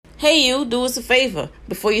Hey, you, do us a favor.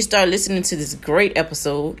 Before you start listening to this great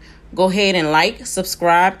episode, go ahead and like,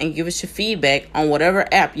 subscribe, and give us your feedback on whatever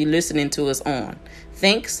app you're listening to us on.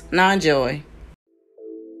 Thanks. Now enjoy.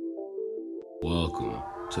 Welcome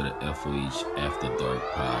to the FOH After Dark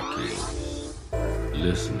podcast.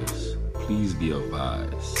 Listeners, please be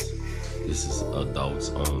advised. This is adults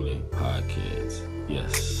only podcast.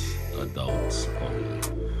 Yes, adults only.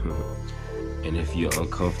 And if you're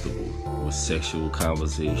uncomfortable with sexual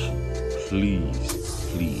conversation,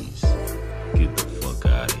 please get the fuck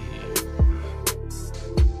out of here.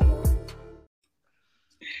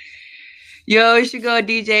 Yo, it's your girl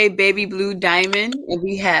DJ Baby Blue Diamond, and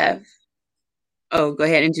we have. Oh, go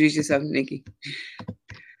ahead, introduce yourself, Nikki.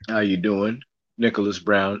 How you doing? Nicholas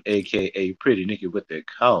Brown, aka Pretty Nikki, what they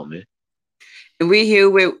call me. And we're here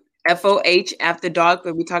with FOH After Dark,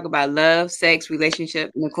 where we talk about love, sex,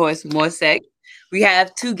 relationship, and of course, more sex. We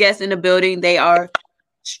have two guests in the building. They are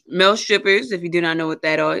male strippers. If you do not know what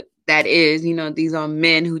that is, these are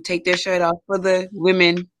men who take their shirt off for the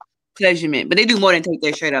women pleasurement, but they do more than take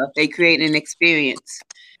their shirt off. They create an experience,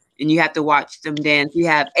 and you have to watch them dance. We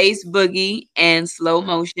have Ace Boogie and Slow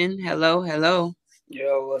Motion. Hello.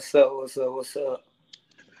 Yo, what's up?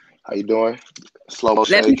 How you doing? Slow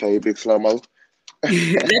Motion, aka Big Slow Mo. Let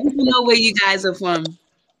me know where you guys are from.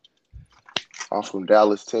 I'm from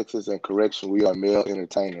Dallas, Texas, and correction, we are male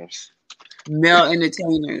entertainers. Male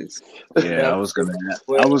entertainers. Yeah, I was gonna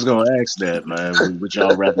ask that, man. Would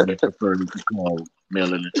y'all rather prefer to be called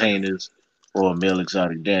male entertainers or male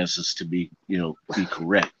exotic dancers to be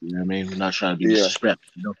correct? You know what I mean? We're not trying to be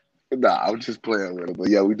disrespectful, Nah, I'm just playing with it. But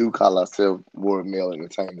yeah, we do call ourselves more male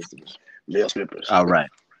entertainers than male strippers. All right,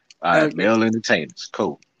 okay. Male entertainers,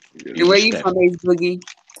 cool. And where you from, Ace Boogie?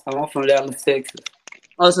 I'm from Dallas, Texas.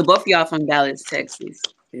 Oh, so both of y'all from Dallas, Texas.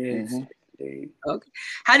 Yes. Okay.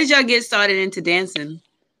 How did y'all get started into dancing?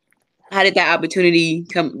 How did that opportunity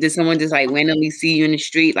come? Did someone just like randomly see you in the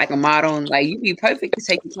street like a model and like you'd be perfect to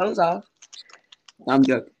take your clothes off? I'm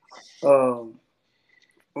joking. For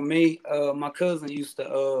me, my cousin used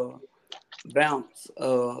to bounce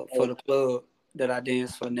for the club that I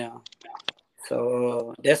dance for now.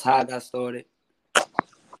 So that's how I got started.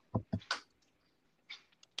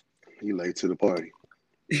 You late to the party.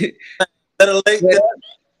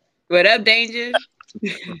 What up, Danger?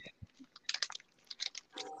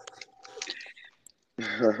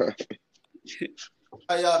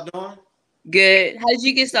 How y'all doing? Good. How did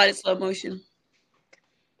you get started, Slow Motion?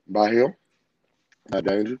 By him? By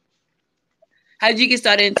Danger? How did you get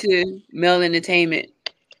started into male entertainment?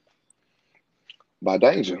 By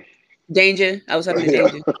Danger. Danger? I was talking to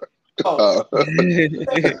Danger. Oh.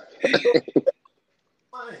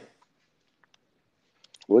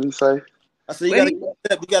 What did he say? I said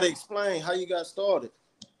you gotta explain how you got started.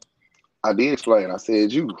 I did explain. I said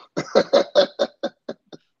you.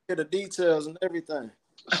 Hear the details and everything.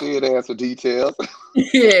 She had answer details.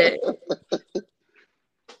 Yeah.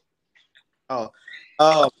 I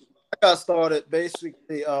got started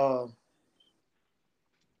basically. It was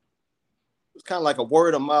kind of like a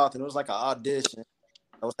word of mouth, and it was like an audition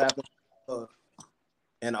that was happening.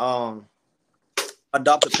 And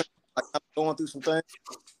adopted, like, I'm going through some things.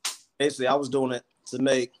 Basically, I was doing it to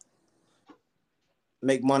make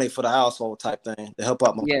money for the household type thing to help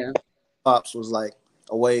out my pops was like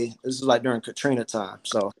away. This is like during Katrina time,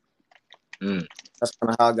 so that's kind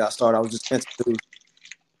of how I got started. I was just introduced.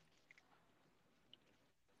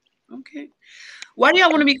 Okay. Why do y'all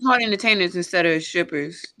want to be called entertainers instead of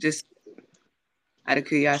strippers? Just out of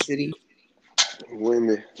curiosity.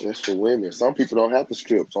 Women. That's for women. Some people don't have to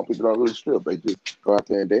strip. Some people don't really strip. They just go out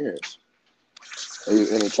there and dance. They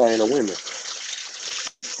entertain the women.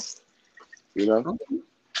 You know? Okay.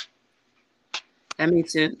 That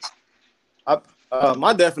makes sense.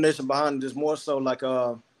 My definition behind it is more so like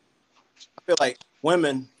I feel like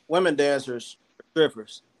women dancers are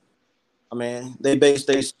strippers. I mean, they base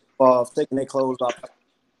their off taking their clothes off,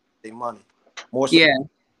 their money. More so, you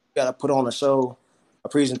gotta put on a show, a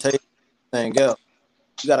presentation, thing else.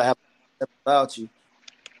 You gotta have about you,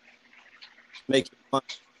 make it fun,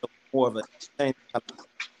 more of a thing.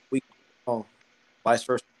 We vice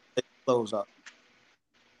versa, take your clothes off.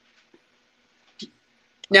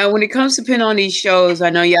 Now, when it comes to putting on these shows, I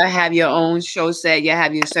know y'all have your own show set. Y'all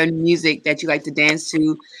have your certain music that you like to dance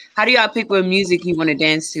to. How do y'all pick what music you want to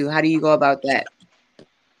dance to? How do you go about that?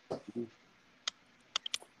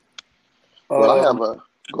 Well, I have a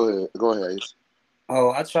go ahead. Ace.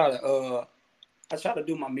 I try to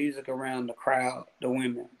do my music around the crowd, the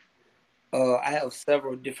women. I have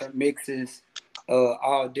several different mixes,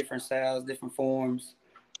 all different styles, different forms.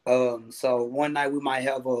 So one night we might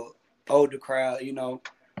have a older crowd,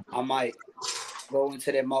 I might go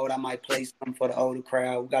into that mode. I might play something for the older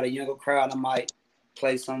crowd. We got a younger crowd. I might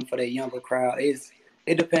play something for that younger crowd.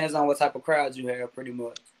 It depends on what type of crowd you have, pretty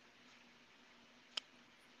much.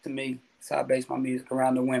 To me, so I base my music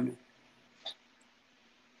around the women.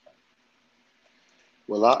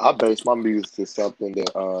 Well, I base my music to something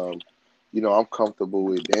that I'm comfortable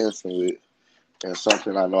with dancing with, and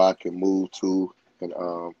something I know I can move to, and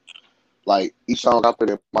like each song I put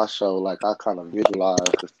in my show, like I kind of visualize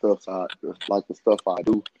the stuff I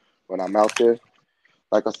do when I'm out there.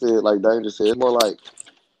 Like I said, like Danger said, it's more like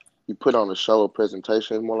you put on a show or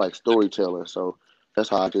presentation. It's more like storytelling. So that's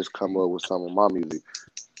how I just come up with some of my music.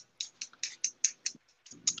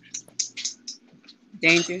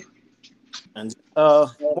 Danger. And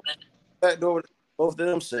back to what both of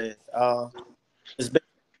them said. It's been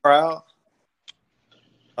proud.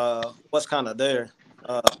 What's kind of there?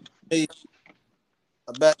 Me,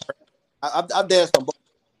 a back. I've danced on both.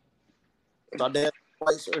 So I danced on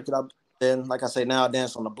the white circuit. Then, like I say, now I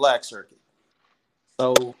dance on the black circuit.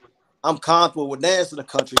 So I'm comfortable with dancing the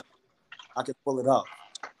country. I can pull it off.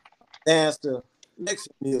 Dance to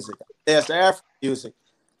Mexican music, dance to African music,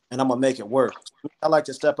 and I'm gonna make it work. I like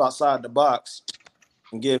to step outside the box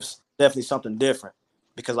and give definitely something different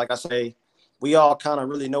because, like I say, we all kind of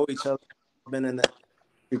really know each other. Been in the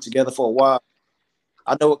together for a while.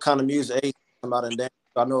 I know what kind of music A come out and dance.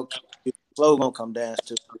 I know what kind of music Flow gonna come dance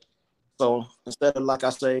to. So instead of like I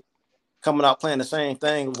say, coming out playing the same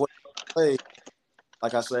thing of what you play,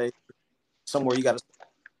 like I say, somewhere you got to.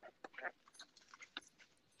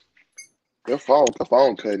 Your phone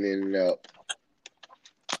cutting in and out.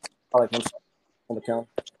 Like I'm on the count.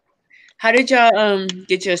 How did y'all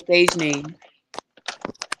get your stage name?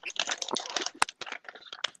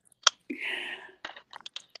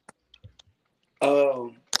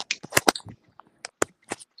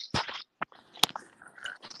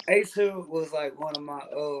 Ace Hood was like one of my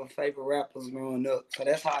favorite rappers growing up, so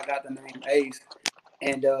that's how I got the name Ace.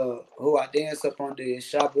 And who I dance up under is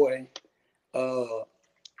Shot Boy.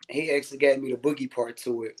 He actually gave me the boogie part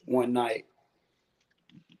to it one night.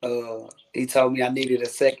 He told me I needed a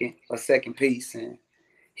second piece, and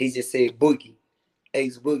he just said Boogie,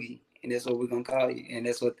 Ace Boogie, and that's what we're gonna call you. And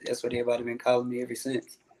that's what everybody been calling me ever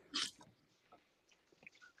since.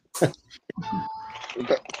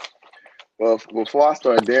 Well, before I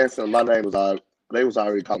started dancing, my name was they was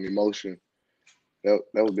already calling me Moshan. That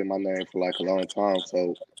would be my name for like a long time.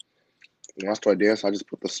 So when I started dancing, I just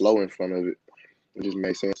put the slow in front of it. It just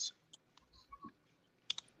made sense.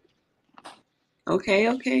 Okay.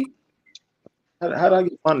 How did I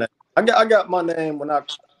get my name? I got my name when I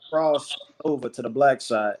crossed over to the black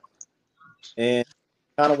side, and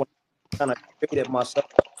kind of created myself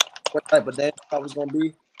what type of dance I was gonna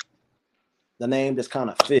be. The name just kind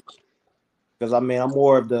of fit because I mean I'm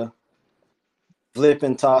more of the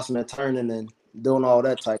flipping, tossing, and turning, and doing all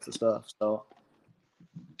that type of stuff. So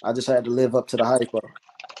I just had to live up to the hype of.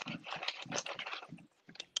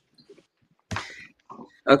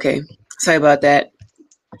 Okay. Sorry about that.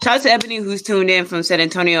 Shout out to Ebony who's tuned in from San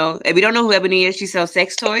Antonio. If you don't know who Ebony is, she sells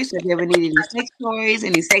sex toys. So if you ever need any sex toys,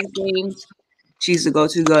 any sex games, she's the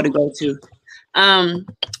go-to girl to go to.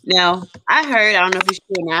 Now I heard, I don't know if it's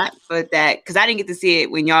true or not, but that because I didn't get to see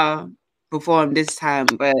it when y'all performed this time,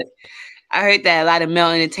 but I heard that a lot of male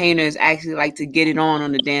entertainers actually like to get it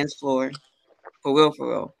on the dance floor. For real, for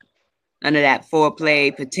real. None of that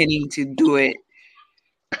foreplay, pretending to do it.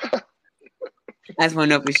 I just want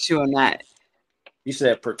to know if it's true or not. You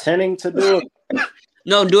said pretending to do it.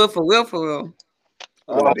 No, do it for real, for real.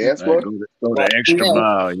 On the dance Like, floor? go the extra Yeah.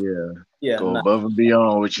 mile, yeah. Yeah, Go nah, above and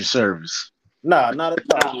beyond with your service. not at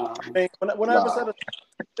all. Nah, I mean, whenever I said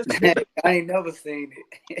it's big, I ain't never seen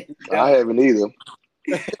it. I haven't either.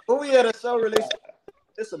 when we had a show release,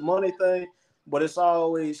 it's a money thing, but it's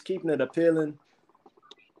always keeping it appealing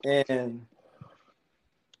and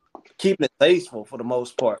keeping it tasteful for the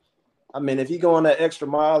most part. I mean, if you go on that extra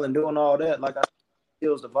mile and doing all that, like I said, it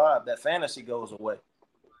kills the vibe. That fantasy goes away.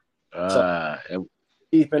 So And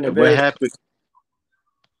keeping it what very. happened?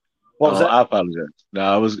 What was Oh, that? I apologize. No,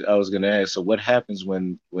 I was gonna ask. So what happens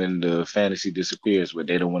when the fantasy disappears? When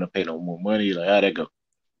they don't want to pay no more money? Like how that go?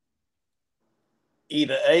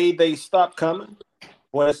 Either A, they stop coming,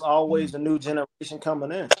 or it's Mm. always a new generation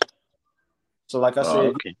coming in. So, like I said, Oh, if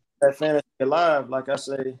you okay. keep that fantasy alive, like I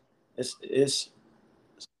say, it's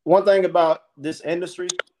one thing about this industry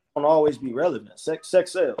won't always be relevant. Sex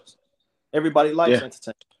sells. Everybody likes Yeah,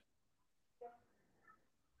 entertainment.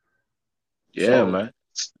 yeah, So, man.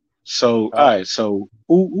 So, all uh, right. So,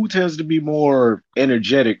 who tends to be more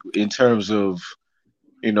energetic in terms of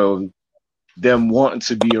you know them wanting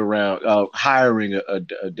to be around, hiring a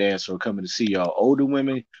dancer or coming to see y'all? Older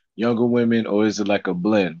women, younger women, or is it like a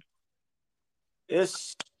blend?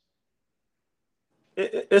 It's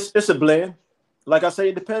it's a blend. Like I say,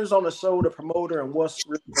 it depends on the show, the promoter, and what's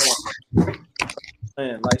really going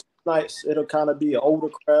on. Like some nights, it'll kind of be an older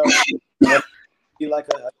crowd, or be like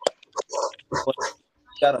but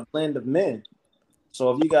you got a blend of men.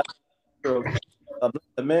 So if you got a blend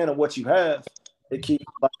of men of what you have, it keeps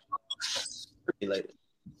like regulated.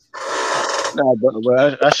 No,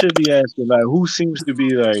 but I should be asking, like, who seems to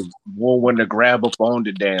be like more one to grab up on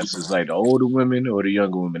the dances, like the older women or the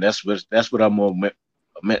younger women? That's what I'm more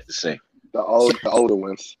meant to say. The older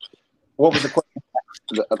ones. What was the question?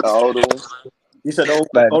 The older ones. You said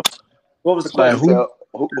Like, what was the like You question? said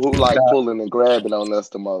who like pulling and grabbing on us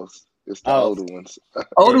the most? It's the Oh, older ones.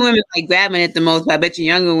 Older women like grabbing it the most, but I bet you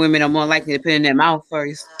younger women are more likely to put it in their mouth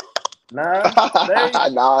first. nah,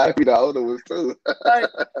 Nah, I be the older ones too. like,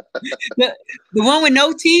 The one with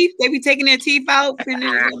no teeth, they be taking their teeth out, putting it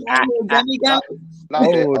in their little gummy gum. Not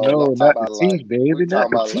that oh old. no, I'm talking not the about teeth, baby, we not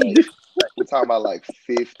talking the about teeth. we talking about like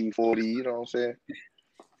 50, 40, you know what I'm saying?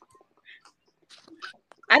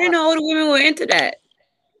 I didn't know older women were into that.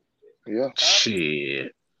 Yeah.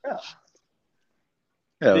 Shit. yeah.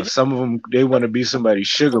 Yeah, some of them they want to be somebody's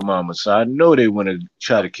sugar mama, so I know they want to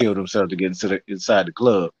try to kill themselves to get inside the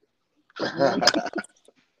club. I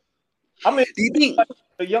mean, Do you think? like,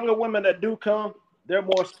 the younger women that do come, they're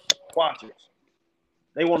more watchers.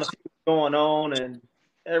 They want to see what's going on and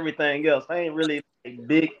everything else. They ain't really like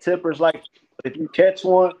big tippers like. If you catch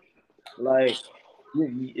one, like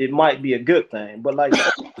it might be a good thing. But like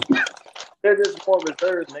they're just more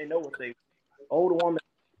reserved and they know what they. Older woman,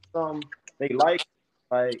 they like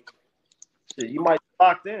shit, you might be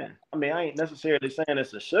locked in. I mean, I ain't necessarily saying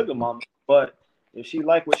it's a sugar mama, but if she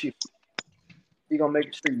like what she gonna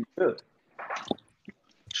make sure you good.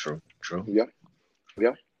 True, true. Yeah.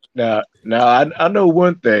 Yeah. Now I know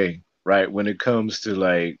one thing, right? When it comes to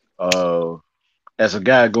like, as a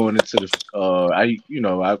guy going into the,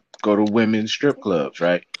 I go to women's strip clubs,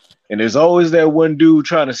 right? And there's always that one dude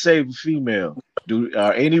trying to save a female. Do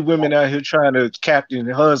are any women out here trying to captain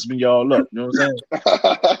and husband y'all up? You know what I'm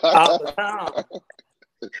saying? All the time. All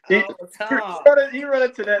the time. You run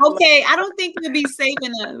into that. Okay, I don't think you'll be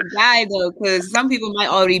saving a guy though, because some people might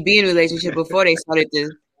already be in a relationship before they started this.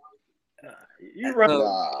 You run.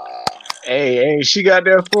 Nah. Hey, she got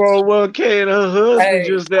that 401k and her husband Hey,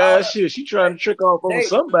 just died. Shit, she trying to trick off on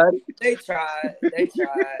somebody. They tried.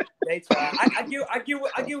 I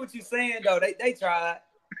get what you're saying though. They tried.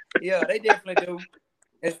 Yeah, they definitely do.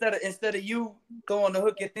 Instead of you throwing the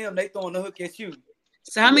hook at them, they throwing the hook at you.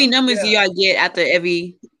 So how many numbers do y'all get after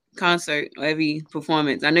every concert or every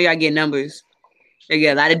performance? I know y'all get numbers. They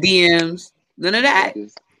get a lot of DMs. None of that.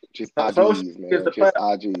 Just IGs, man. Just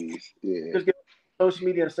IGs. Yeah. Just get social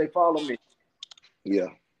media and say follow me. Yeah.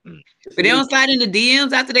 But they don't slide into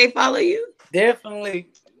DMs after they follow you? Definitely.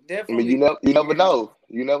 I mean, you never know.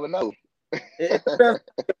 You never know. It depends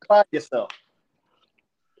on yourself.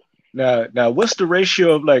 Now, what's the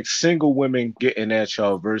ratio of like single women getting at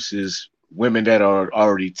y'all versus women that are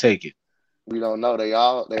already taken? We don't know. They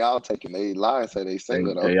all taking. They lie and say they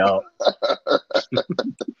single though.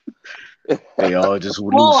 They all just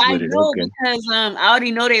loose with it. Know okay. Because I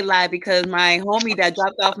already know they lie because my homie that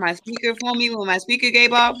dropped off my speaker for me when my speaker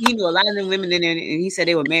gave off, he knew a lot of them women in there, and he said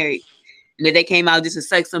they were married and that they came out just to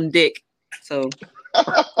suck some dick. So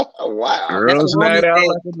wow. Girls night out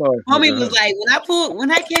like a motherfucker. Homie was like, when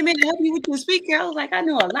I came in to help you with your speaker, I was like, I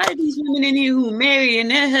know a lot of these women in here who married and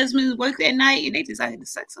their husbands work that night and they decided to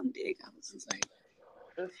suck some dick. I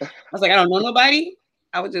was like, I don't know nobody.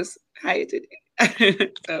 I was just hired today.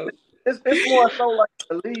 So it's more so like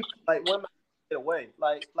believe like women get away.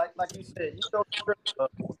 Like you said, you go to strip club,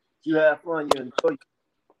 you have fun, you enjoy it.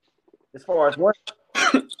 As far as women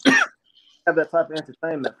have that type of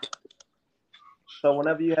entertainment. So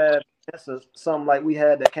whenever you had something like we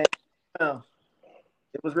had that came down,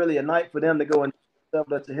 it was really a night for them to go and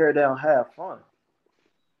let the hair down, have fun.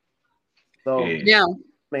 So yeah,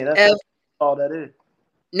 I mean that's all that is.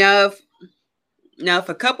 Now if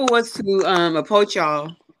a couple was to approach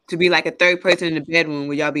y'all to be like a third person in the bedroom,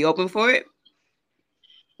 would y'all be open for it?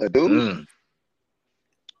 A dude?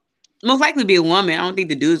 Most likely be a woman. I don't think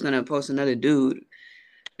the dude's gonna approach another dude.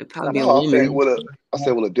 It'd probably be a woman. I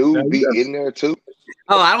said, will a dude be in there too?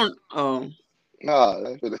 Oh, I don't. Oh,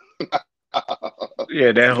 no.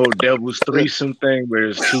 Yeah, that whole devil's threesome thing where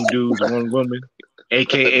it's two dudes, one woman,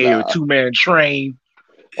 aka a 2-man train.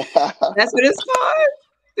 That's what it's called.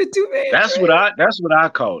 The 2-man. That's what I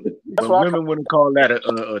call it. That's But why women wouldn't call that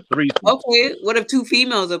a threesome. Okay, what if two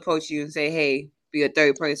females approach you and say, "Hey, be a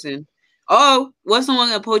third person"? Oh, what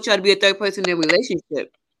someone approach y'all to be a third person in a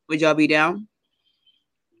relationship? Would y'all be down?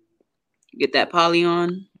 Get that poly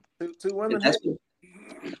on? Two women. That's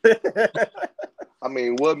I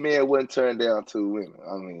mean, what man wouldn't turn down two women?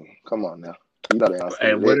 I mean, come on now. You know the answer to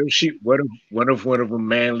And what that. if one of them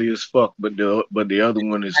manly as fuck, but the other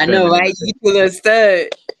one is I know, feminine right? as You hell? two little stud.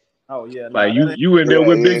 Oh yeah, Like nah, you that ain't. you in there Yeah,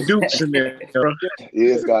 with big dukes in there, bro.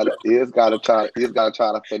 he's gotta try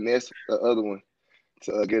to finesse the other one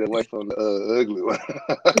to get away from the ugly one.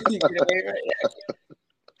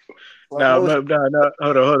 Well, Now, most no,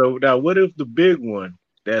 hold on. Now, what if the big one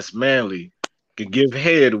that's manly could give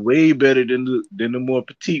head way better than the more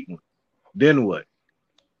petite one? Then what?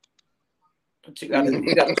 But you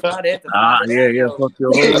gotta try that to Ah, find it yeah, out yeah, though. fuck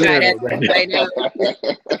your whole Try head that up right there. right now.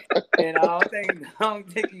 And I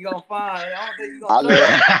don't think you're gonna find. I don't think you're I gonna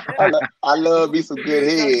try love that. I love me some You good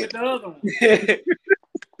ain't trying to head. get the other one.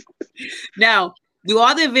 Now, do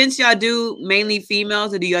all the events y'all do mainly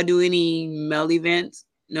females, or do y'all do any male events?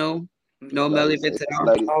 No, no No, male Ladies, events at it's all.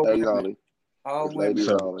 all ladies women. only. All It's women. ladies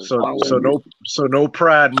So, only. so, All so women. no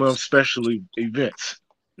Pride Month special events.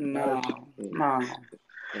 No, Mm. no.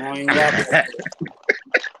 I ain't got that.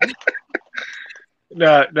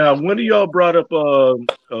 Now, when of y'all brought up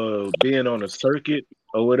being on a circuit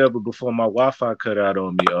or whatever before my Wi-Fi cut out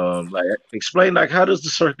on me? Like explain like how does the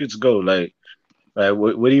circuits go? Like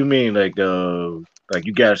what do you mean? Like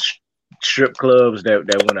you got strip clubs that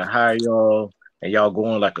want to hire y'all and y'all go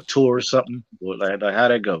on like a tour or something? Or like how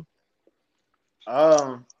that go?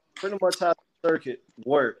 pretty much how the circuit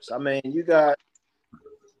works. I mean, you got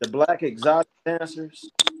the black exotic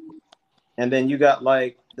dancers, and then you got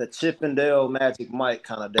like the Chippendale Magic Mike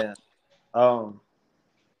kind of dance. Um,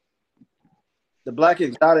 the black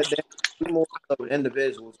exotic dancers, we more so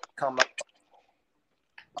individuals come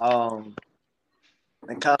out,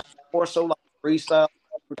 and kind of more so like freestyle.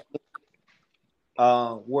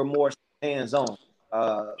 We're more hands on.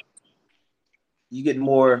 Uh, you get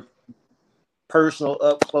more personal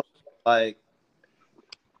up close, like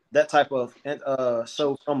that type of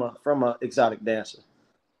show from a exotic dancer.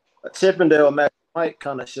 A Chippendale Magic Mike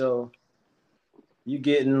kind of show, you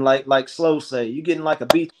getting like Slow say, you getting like a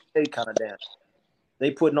BTA kind of dance.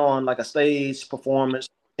 They putting on like a stage performance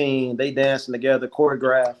scene, they dancing together,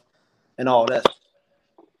 choreograph and all that.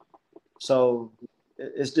 So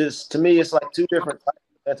it's just to me, it's like two different types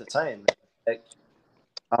of entertainment. Like,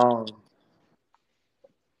 um,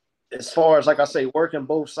 as far as like I say, working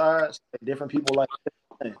both sides, like, different people like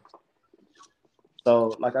different things.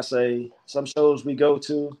 So like I say, some shows we go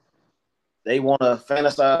to, they want to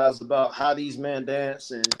fantasize about how these men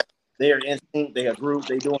dance and they're in sync, they a group,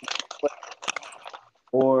 they doing.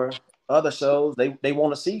 Or other shows, they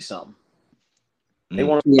want to see something. They Mm,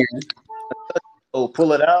 want Yeah. to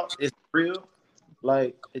pull it out. It's real.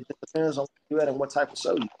 Like it just depends on where you at and what type of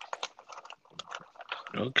show you.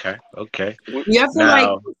 okay. Do y'all feel like?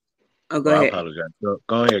 Now, Oh, go I ahead. apologize.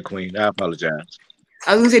 Go ahead, Queen. I apologize.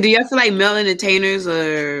 I was gonna say, do y'all feel like male entertainers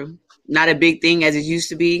are not a big thing as it used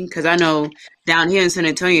to be? Because I know down here in San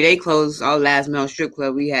Antonio, they closed our last male strip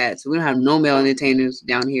club we had, so we don't have no male entertainers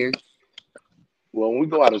down here. Well, when we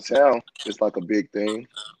go out of town, it's like a big thing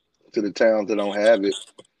to the towns that don't have it.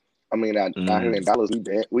 I mean, out here Mm. in Dallas,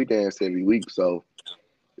 we dance every week, so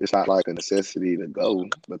it's not like a necessity to go,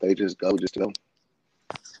 but they just go just to go.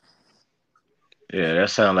 Yeah, that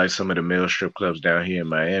sounds like some of the male strip clubs down here in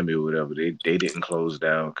Miami or whatever. They didn't close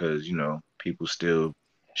down because people still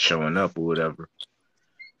showing up or whatever.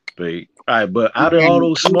 But all right, but out of all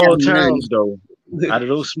those We have small none. towns though, out of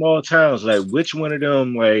those small towns, like which one of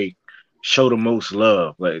them like show the most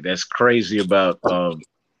love? Like that's crazy about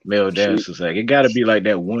male Shreve, dancers. Like it got to be like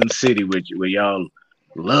that one city where y'all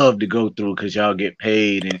love to go through because y'all get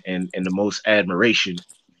paid and the most admiration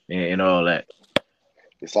and all that.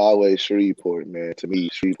 it's always Shreveport, man. To me,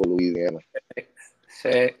 Shreveport, Louisiana.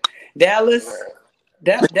 Shit. Dallas,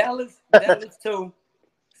 Dallas too.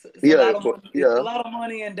 It's a Yeah, lot of but money. It's a yeah, lot of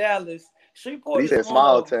money in Dallas. but Shreveport he is said one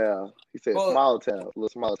small of them. town. He said But small town, little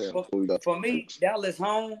small town. for, Before we go. for me, Dallas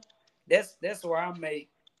home. That's where I make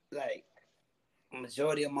like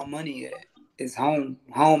majority of my money at. It's home.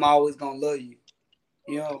 Home always gonna love you.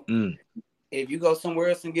 You know, Mm, if you go somewhere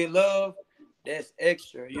else and get love, that's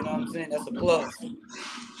extra. You know what I'm saying? That's a plus.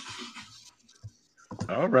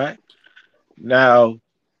 all right. Now,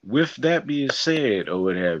 with that being said, or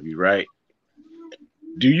what have you, right?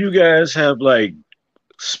 Do you guys have like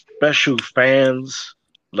special fans?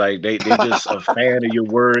 Like they just a fan of your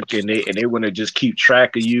work and they want to just keep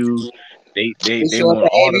track of you They They show up want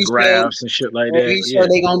at every show. autographs and shit like that. Every show Yeah.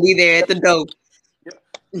 they gonna be there at the door.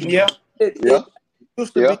 Yeah. It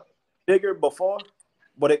used to Yeah. be bigger before,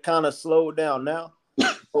 but it kind of slowed down now.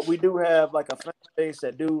 But we do have like a fan base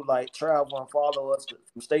that do like travel and follow us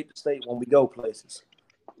from state to state when we go places.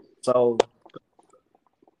 So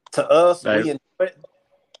to us, Like, we enjoy it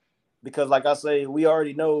because, like I say, we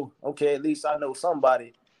already know. Okay, at least I know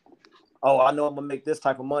somebody. Oh, I know I'm gonna make this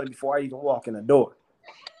type of money before I even walk in the door.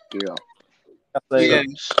 Yeah. I say Yeah.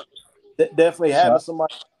 definitely so having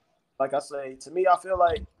somebody. Like I say, to me, I feel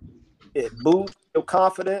like it boosts your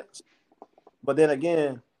confidence. But then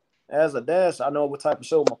again, as a dancer, I know what type of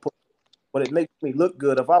show I'm gonna put. But it makes me look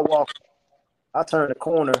good if I walk. I turn the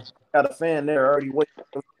corner, got a fan there already waiting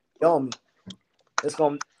on me. It's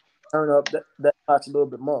gonna turn up that notch a little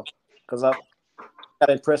bit more because I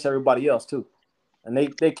gotta impress everybody else too, and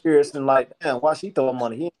they curious and like, damn, why she throwing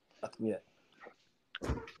money? He ain't nothing yet.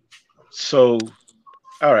 so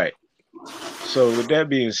all right. So with that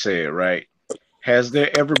being said, right, has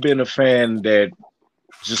there ever been a fan that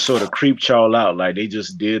just sort of creeped y'all out, like they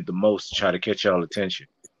just did the most to try to catch y'all attention?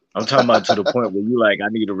 I'm talking about to the point where you like, I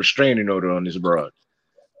need a restraining order on this broad.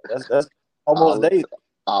 That's almost daily,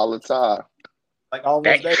 All the time. like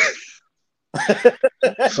almost daily.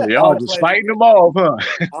 So I y'all don't just play fighting with them off, huh?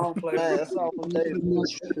 I don't play Man, with that's almost daily. What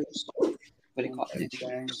they call it?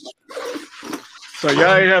 games. So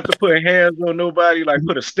y'all ain't have to put hands on nobody, like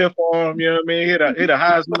put a stiff arm, you know what I mean? Hit a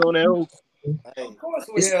Heisman on that hoe. Hey, Of course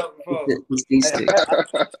we It's, have before. it's these hey, sticks.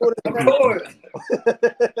 Of course.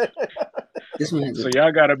 This one has So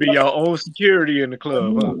y'all gotta be your own security in the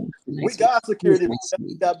club, huh? we got security.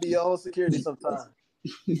 We got to be your own security sometimes.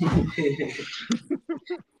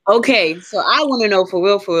 Okay, so I want to know for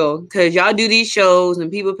real, because y'all do these shows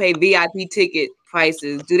and people pay VIP ticket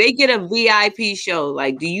prices. Do they get a VIP show?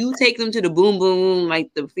 Like, do you take them to the boom boom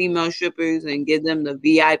like the female strippers and give them the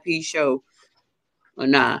VIP show, or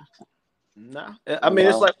nah? Nah, I mean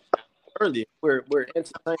it's like earlier. We're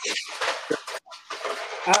entertaining.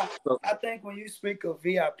 So, I think when you speak of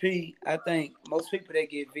VIP, I think most people that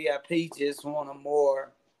get VIP just want a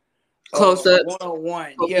more Close up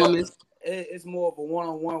one-on-one. Yeah, performance. it's more of a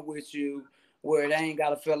one-on-one with you where they ain't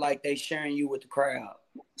gotta feel like they sharing you with the crowd.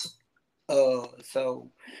 So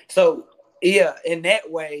yeah, in that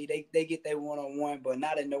way they get their one-on-one, but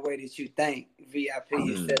not in the way that you think VIP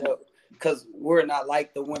is set up. Because we're not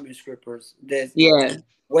like the women strippers. That's Yeah.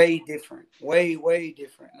 way different. Way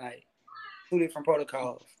different. Like 2 different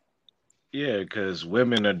protocols. Yeah, because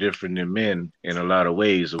women are different than men in a lot of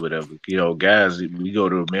ways or whatever. You know, guys, we go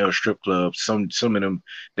to a male strip club. Some of them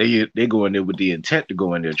they go in there with the intent to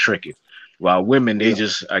go in there tricking. While women, they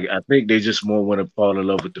just I think they just more want to fall in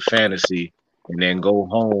love with the fantasy and then go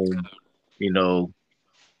home, you know,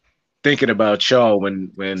 thinking about y'all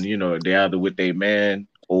when you know they're either with a man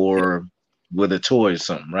or with a toy or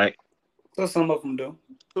something, right? So some of them do.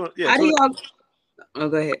 How do y'all? Oh,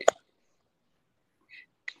 go ahead.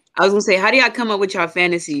 I was gonna say, how do y'all come up with your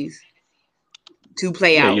fantasies to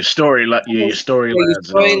play Yeah, out? your storylines Your and all that.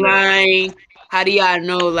 storyline. How do y'all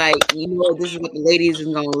know, like, you know, this is what the ladies is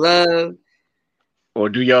gonna love? Or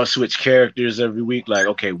do y'all switch characters every week? Like,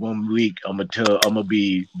 okay, 1 week I'm gonna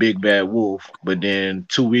be Big Bad Wolf, but then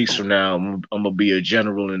 2 weeks from now I'm gonna be a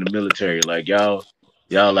general in the military. Like y'all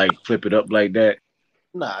like flip it up like that.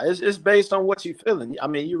 nah, it's based on what you feeling. I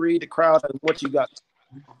mean, you read the crowd and what you got.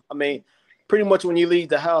 I mean, pretty much when you leave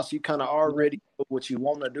the house, you kind of already know what you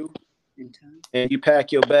want to do, and you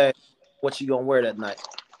pack your bag, what you gonna wear that night.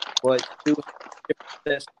 But do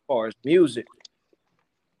as far as music.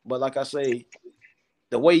 But like I say,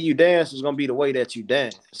 the way you dance is gonna be the way that you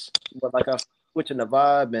dance. But like I said, switching the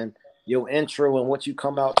vibe and your intro and what you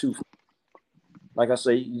come out to. Like I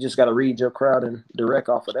say, you just gotta read your crowd and direct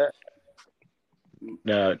off of that.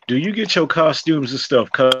 Now, do you get your costumes and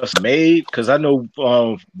stuff custom made? Because I know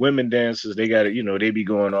women dancers, they got to, you know, they be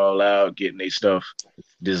going all out getting their stuff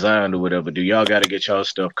designed or whatever. Do y'all got to get y'all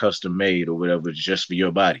stuff custom made or whatever just for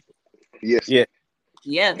your body? Yes. Yeah.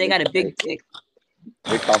 Yeah, they got a big dick.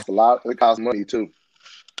 It costs a lot. It costs money too.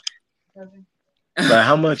 Like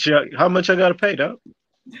how much I got to pay, though?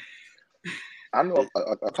 I know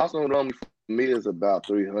a costume normally for me is about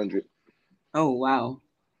 300. Oh wow.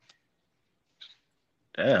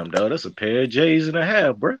 Damn, dog, that's a pair of J's and a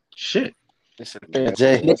half, bro. Shit. But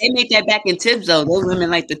they make that back in tips though. Those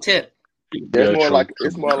women like the tip. It's Yeah, more true. like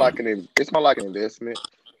it's more like an investment.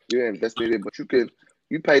 You invest in it, but you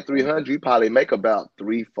pay 300. You probably make about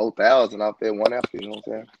 3,000-4,000 off that one outfit. You know what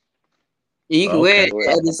I'm saying? And you can wear it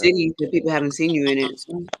Okay. to other cities that people haven't seen you in it.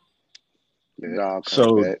 So. It all comes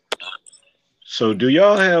So back. So do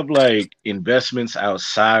y'all have like investments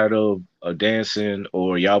outside of dancing,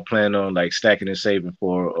 or y'all plan on like stacking and saving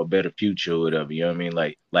for a better future or whatever? You know what I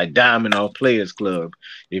mean? Like Diamond on Players Club.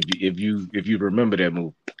 If you remember that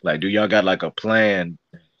movie, like do y'all got like a plan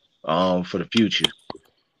for the future?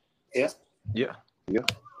 Yeah. Yeah. Yeah.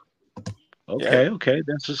 Yeah. Okay,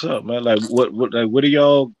 that's what's up, man. Like what do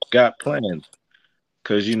y'all got planned?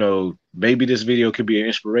 Because maybe this video could be an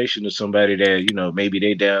inspiration to somebody that maybe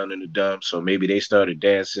they down in the dumps, so maybe they started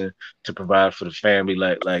dancing to provide for the family,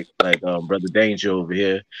 like brother Danger over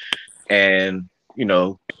here, and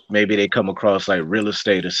maybe they come across like real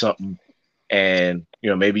estate or something, and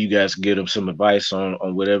maybe you guys can give them some advice on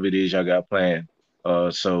whatever it is y'all got planned.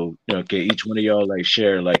 So can each one of y'all like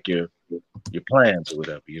share like your plans or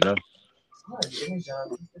whatever.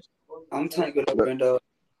 I'm tangled up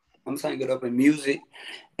But in music,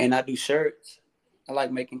 and I do shirts. I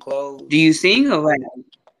like making Do clothes. you sing or what?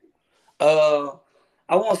 Uh,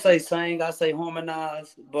 I won't say sing. I say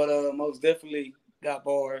harmonize, but most definitely got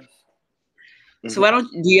bars. So why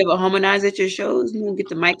don't do you ever harmonize at your shows? You know, get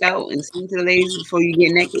the mic out and sing to the ladies before you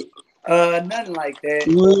get naked. Nothing like that.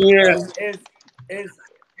 Yeah. It's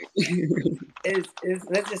it's it's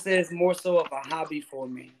let's just say it's more so of a hobby for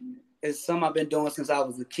me. It's something I've been doing since I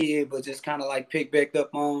was a kid, but just kind of like pick back up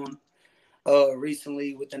on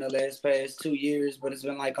recently within the last past 2 years. But it's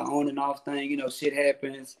been like an on and off thing. Shit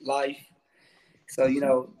happens, life. So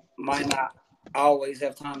might not always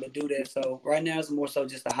have time to do that. So right now it's more so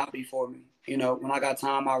just a hobby for me. When I got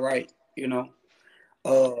time, I write.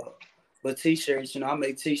 Uh, but t-shirts, I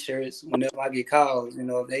make t-shirts whenever I get calls.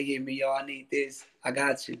 If they hit me, yo, I need this, I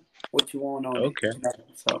got you. What you want on it? Okay,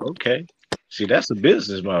 So okay. See, that's a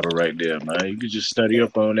business model right there, man. You could just study yeah,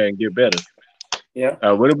 up on that and get better. yeah.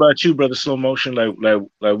 What about you, brother Slow Motion? Like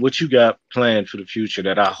what you got planned for the future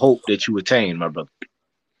that I hope that you attain, my brother?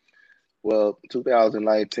 well,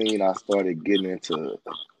 2019, I started getting into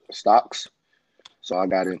stocks. So I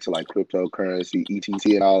got into like cryptocurrency,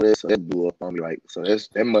 ETC, and all this. So that blew up on me. Like, so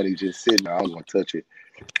that money just sitting there. I don't want to touch it.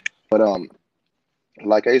 But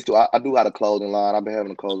like I used to, I do have a clothing line. I've been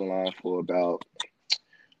having a clothing line for about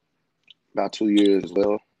 2 years as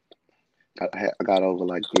well. I got over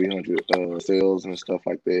like 300 sales and stuff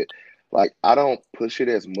like that. Like I don't push it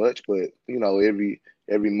as much, but every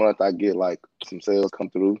month I get like some sales come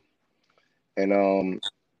through. And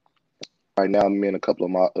right now me and a couple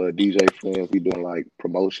of my DJ friends, we doing like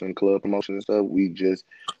club promotion and stuff.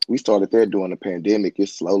 We started that during the pandemic.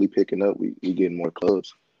 It's slowly picking up. We getting more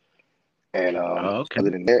clubs. And Oh, okay,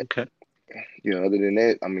 other than that, okay.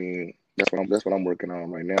 I mean, that's what I'm working on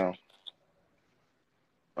right now.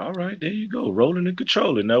 All right, there you go. Rolling and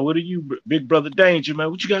controlling. Now, what are you, big brother Danger, man?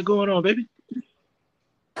 What you got going on, baby?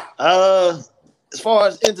 As far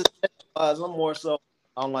as entertainment wise, I'm more so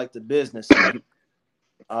on like the business side.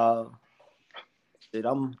 Uh,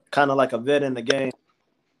 I'm kind of like a vet in the game.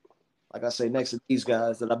 Like I say, next to these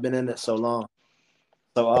guys that I've been in it so long.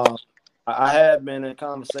 So I have been in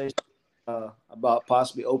conversation about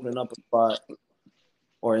possibly opening up a spot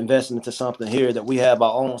or investing into something here that we have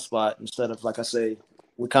our own spot instead of, like I say,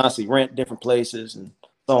 we constantly rent different places and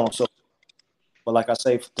so on. So, but like I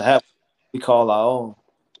say, to have what we call our own,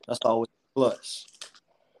 that's always a plus.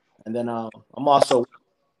 And then I'm also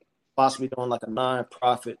possibly doing like a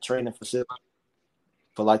non-profit training facility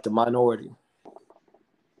for like the minority.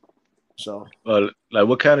 So Like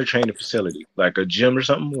what kind of training facility? Like a gym or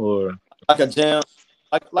something, or like a gym,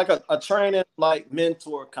 like a training like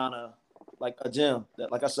mentor kind of like a gym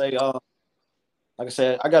that like I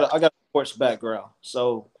said, I got a sports background.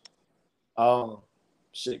 So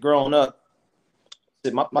growing up,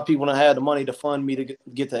 my people don't have the money to fund me to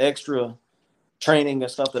get the extra training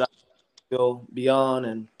and stuff that I go beyond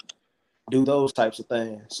and do those types of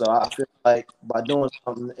things. So I feel like by doing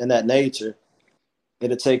something in that nature,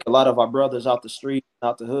 it'll take a lot of our brothers out the street,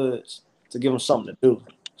 out the hoods, to give them something to do.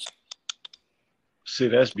 see,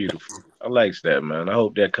 that's beautiful. I likes that, man. I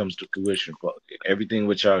hope that comes to fruition for everything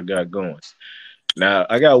what y'all got going. Now,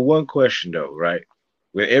 I got one question though, right?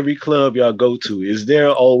 With every club y'all go to, is there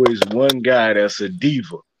always one guy that's a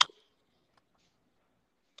diva?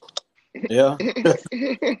 Yeah.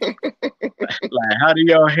 Like, how do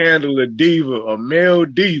y'all handle a diva, a male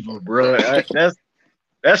diva, bro? That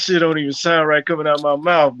shit don't even sound right coming out my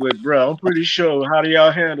mouth, but bro, I'm pretty sure. How do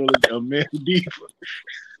y'all handle a male diva?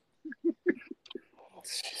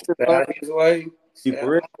 Stay out his way. Stay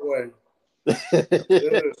People out my way.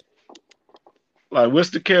 Good. Like, what's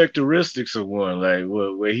the characteristics of one? Like,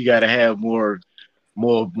 where he got to have more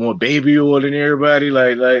baby oil than everybody?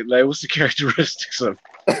 Like, what's the characteristics of?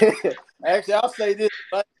 Actually, I'll say this.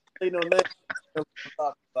 I say no name.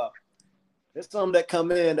 About. There's some that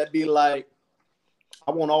come in that be like,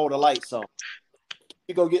 I want all the lights on.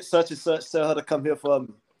 You go get such and such, tell her to come here for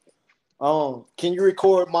me. Can you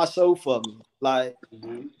record my show for me? Like,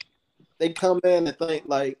 they come in and think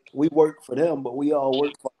like we work for them, but we all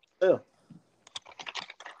work for ourselves.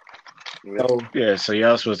 So, Yeah, so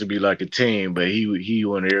y'all supposed to be like a team, but he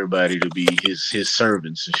wanted everybody to be his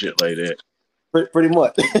servants and shit like that. pretty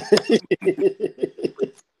much.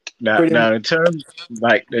 Now in terms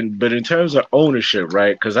but in terms of ownership,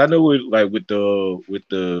 right? Because I know with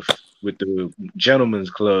the gentlemen's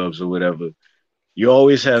clubs or whatever, you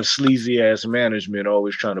always have sleazy ass management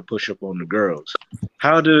always trying to push up on the girls.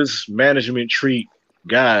 How does management treat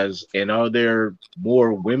guys, and are there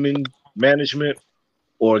more women management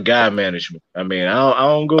or guy management? I mean, I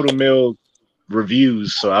don't go to male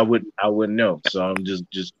reviews, so I wouldn't know. So I'm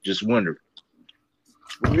just wondering.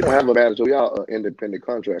 We don't have a manager. We all are independent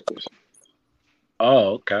contractors.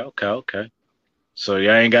 Oh, okay. So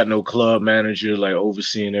y'all ain't got no club manager like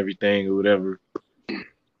overseeing everything or whatever.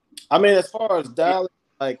 I mean, as far as Dallas,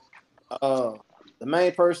 like the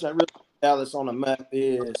main person that really put Dallas on the map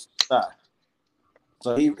is Shy.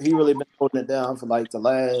 So he really been holding it down for like the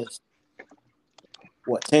last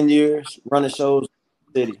 10 years, running shows in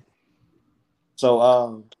the city.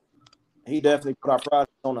 So he definitely put our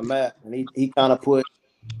project on the map, and he kind of put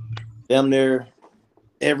them there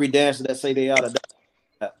every dancer that say they out of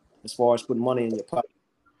that as far as putting money in your pocket.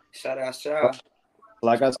 Shout out, Shy.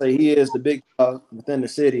 Like I say, he is the big dog within the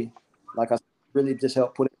city. Like I said, really just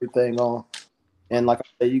help put everything on. And like I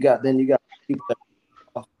said, you got people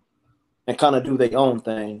that and kind of do their own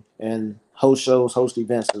thing and host shows, host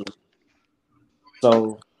events.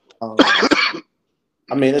 So,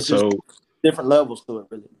 I mean, it's just different levels to it,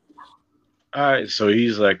 really. All right, so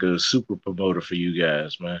he's like a super promoter for you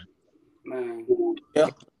guys, man. Yeah,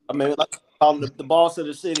 I mean, like call him the boss of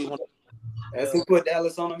the city. That's who put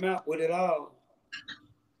Dallas on the map with it all.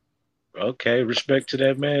 Okay, respect to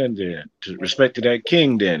that man then. Respect to that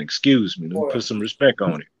king then. Excuse me. Let me put some respect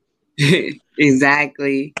on it.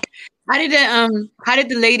 Exactly. How did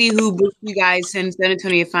the lady who booked you guys in San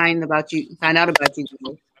Antonio find out about you guys?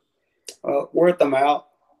 Word them out.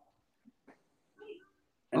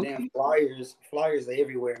 And then flyers are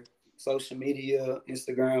everywhere. Social media,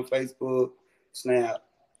 Instagram, Facebook, Snap.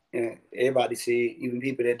 Yeah, everybody see it. Even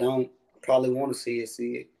people that don't probably want to see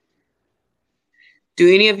it. Do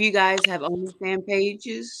any of you guys have OnlyFans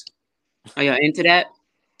pages? Are y'all into that?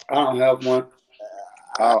 I don't have one.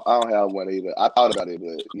 I don't have one either. I thought about it,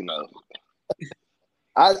 but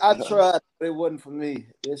I tried, but it wasn't for me.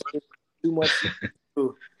 It's too much to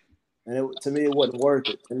do, and to me, it wasn't worth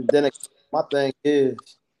it. And then my thing is,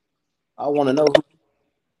 I want to know who.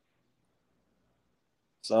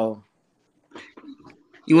 So,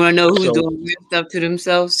 you want to know who's doing weird stuff to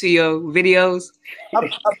themselves to your videos?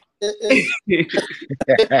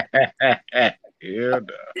 Yeah.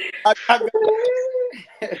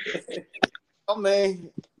 I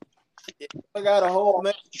mean, I got a whole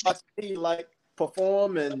man I see like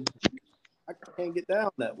perform, and I can't get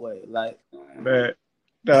down that way. Like, man,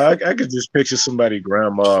 no, I could just picture somebody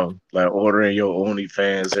grandma like ordering your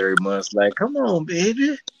OnlyFans every month. Like, come on,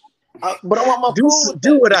 baby. But I want my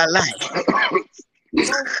do what I like. He's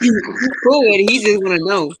cool with it. He just want to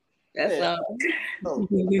know. That's all.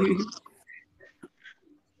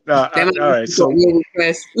 All right.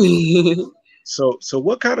 So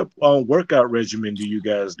what kind of workout regimen do you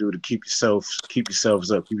guys do to keep yourselves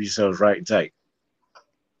up, keep yourselves right and tight?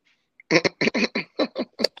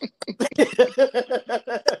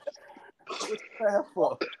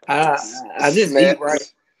 I just eat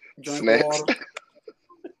right, drink water,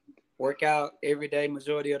 work out every day,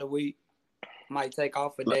 majority of the week. Might take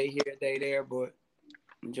off a day here, a day there, but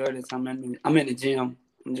majority of the time I'm in the gym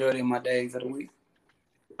majority of my days of the week.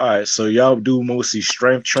 All right, so y'all do mostly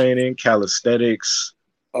strength training, calisthenics,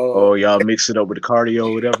 or y'all mix it up with the cardio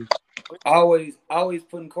or whatever? Always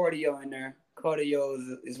putting cardio in there.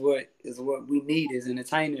 Cardio is what we need as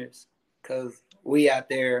entertainers, because we out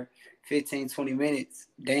there 15, 20 minutes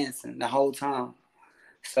dancing the whole time.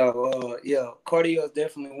 So, cardio is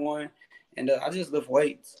definitely one. And I just lift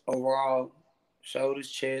weights overall. Shoulders,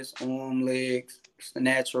 chest, arm, legs. It's the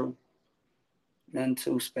natural. Nothing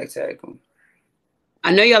too spectacular.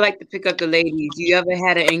 I know y'all like to pick up the ladies. You ever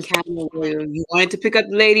had an encounter where you wanted to pick up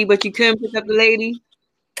the lady, but you couldn't pick up the lady?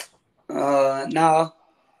 No.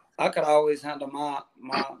 I could always handle my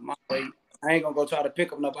weight. I ain't gonna go try to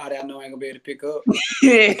pick up nobody I know I ain't gonna be able to pick up.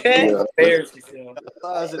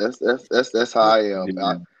 That's how I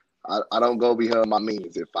am. I don't go behind my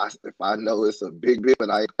means. If I know it's a big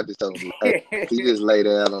and I just tell him, he just lay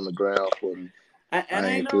down on the ground for me. And I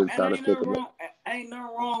ain't really trying to think about. ain't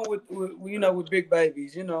nothing wrong with with big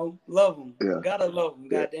babies. Love them. Yeah, Gotta love them.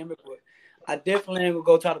 yeah. God damn it. But I definitely ain't gonna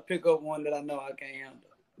go try to pick up one that I know I can't handle.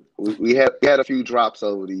 We had a few drops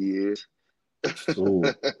over the years. Ooh.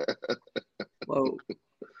 Whoa.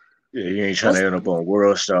 Yeah, you ain't trying to end up on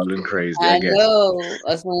World Starling crazy. I I get know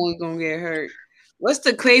someone's gonna get hurt. What's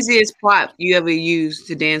the craziest prop you ever used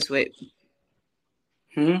to dance with?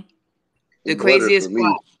 The Butter for craziest me.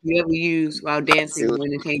 prop you ever used while dancing It or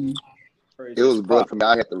was entertaining? it was butter for me.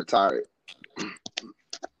 I had to retire it.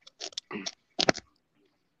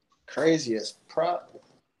 Craziest prop.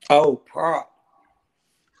 Oh, prop.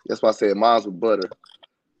 That's why I said mine was butter.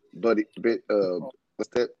 Buddy, bit. What's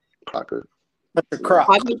that? Crocker. The crop.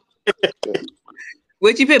 Yeah.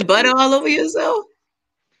 Would you put butter all over yourself?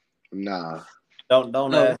 Nah. Don't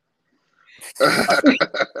Oh. ask.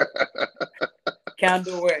 Can't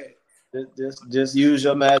do it. Just use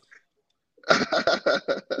your magic.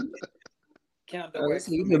 Can't do Oh, it.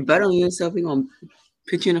 so you put butter on yourself, we're gonna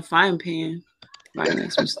put you in a frying pan. Might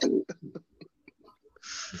make some mistake.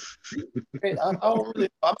 I don't really.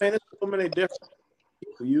 I mean, there's so many different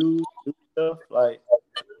people use do stuff like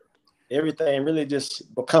everything. Really,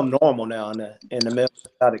 just become normal now in the male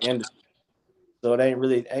exotic industry. So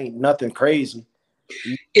it ain't nothing crazy.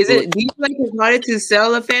 You Do do it. you feel like it's harder to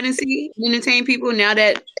sell a fantasy and entertain people now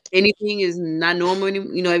that anything is not normal?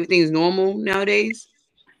 Everything is normal nowadays.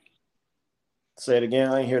 Say it again.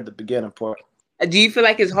 I ain't hear the beginning part. Do you feel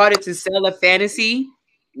like it's harder to sell a fantasy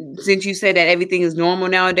since you said that everything is normal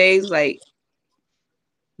nowadays? Like,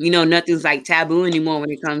 nothing's like taboo anymore when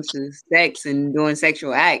it comes to sex and doing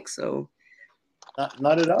sexual acts. So,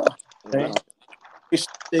 Not at all. Nah.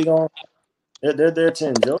 They going they're there to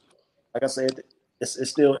enjoy. Like I said, it's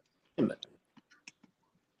still entertainment.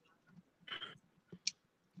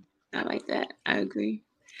 I like that. I agree.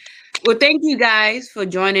 Well, thank you guys for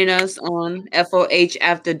joining us on FOH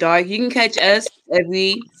After Dark. You can catch us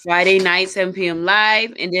every Friday night, 7 p.m.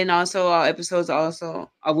 live. And then also our episodes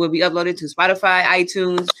will be uploaded to Spotify,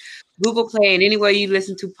 iTunes, Google Play, and anywhere you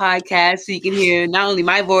listen to podcasts. So you can hear not only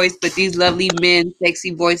my voice, but these lovely men,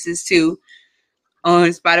 sexy voices too on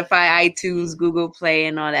Spotify, iTunes, Google Play,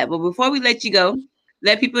 and all that. But before we let you go,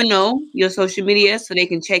 let people know your social media so they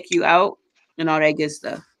can check you out and all that good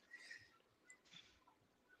stuff.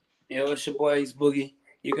 Yo, it's your boy Ace Boogie.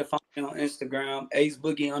 You can find me on Instagram,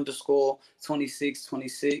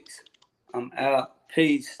 AceBoogie_2626. I'm out.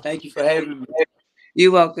 Peace. Thank you for having me.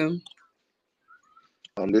 You're welcome.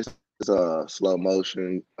 This is slow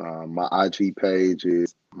motion. My IG page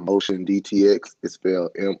is Motion DTX. It's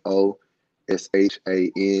spelled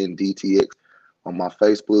MOSHANDTX. On my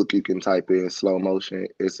Facebook, you can type in slow motion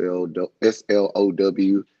SLOWMOSHAN.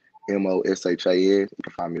 You can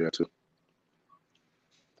find me there too.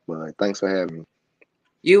 But thanks for having me.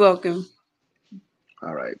 You're welcome.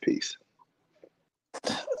 All right, peace.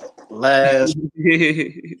 Last.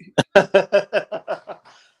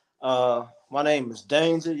 My name is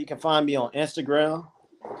Danger. You can find me on Instagram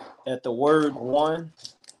at the word one,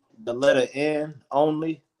 the letter N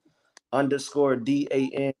only,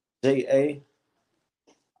 _DANJA.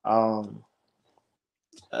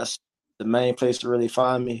 That's the main place to really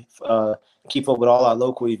find me. Keep up with all our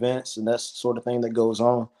local events and that's the sort of thing that goes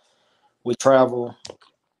on. We travel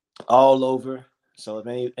all over. So if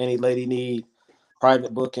any lady need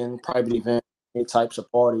private booking, private event, any types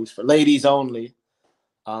of parties for ladies only,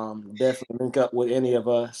 definitely link up with any of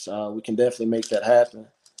us. We can definitely make that happen.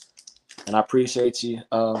 And I appreciate you,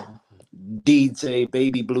 DJ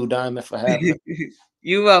Baby Blue Diamond, for having us.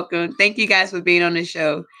 You're welcome. Thank you guys for being on the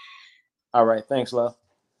show. All right. Thanks, love.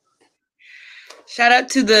 Shout out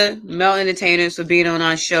to the male entertainers for being on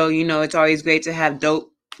our show. It's always great to have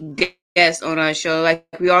dope guests on our show. Like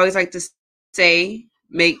we always like to say,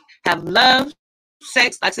 have love,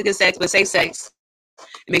 sex, lots of good sex, but safe sex.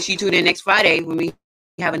 And make sure you tune in next Friday when we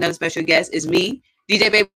have another special guest. It's me,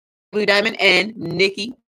 DJ Baby Blue Diamond, and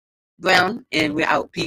Nikki Brown, and we're out. Peace.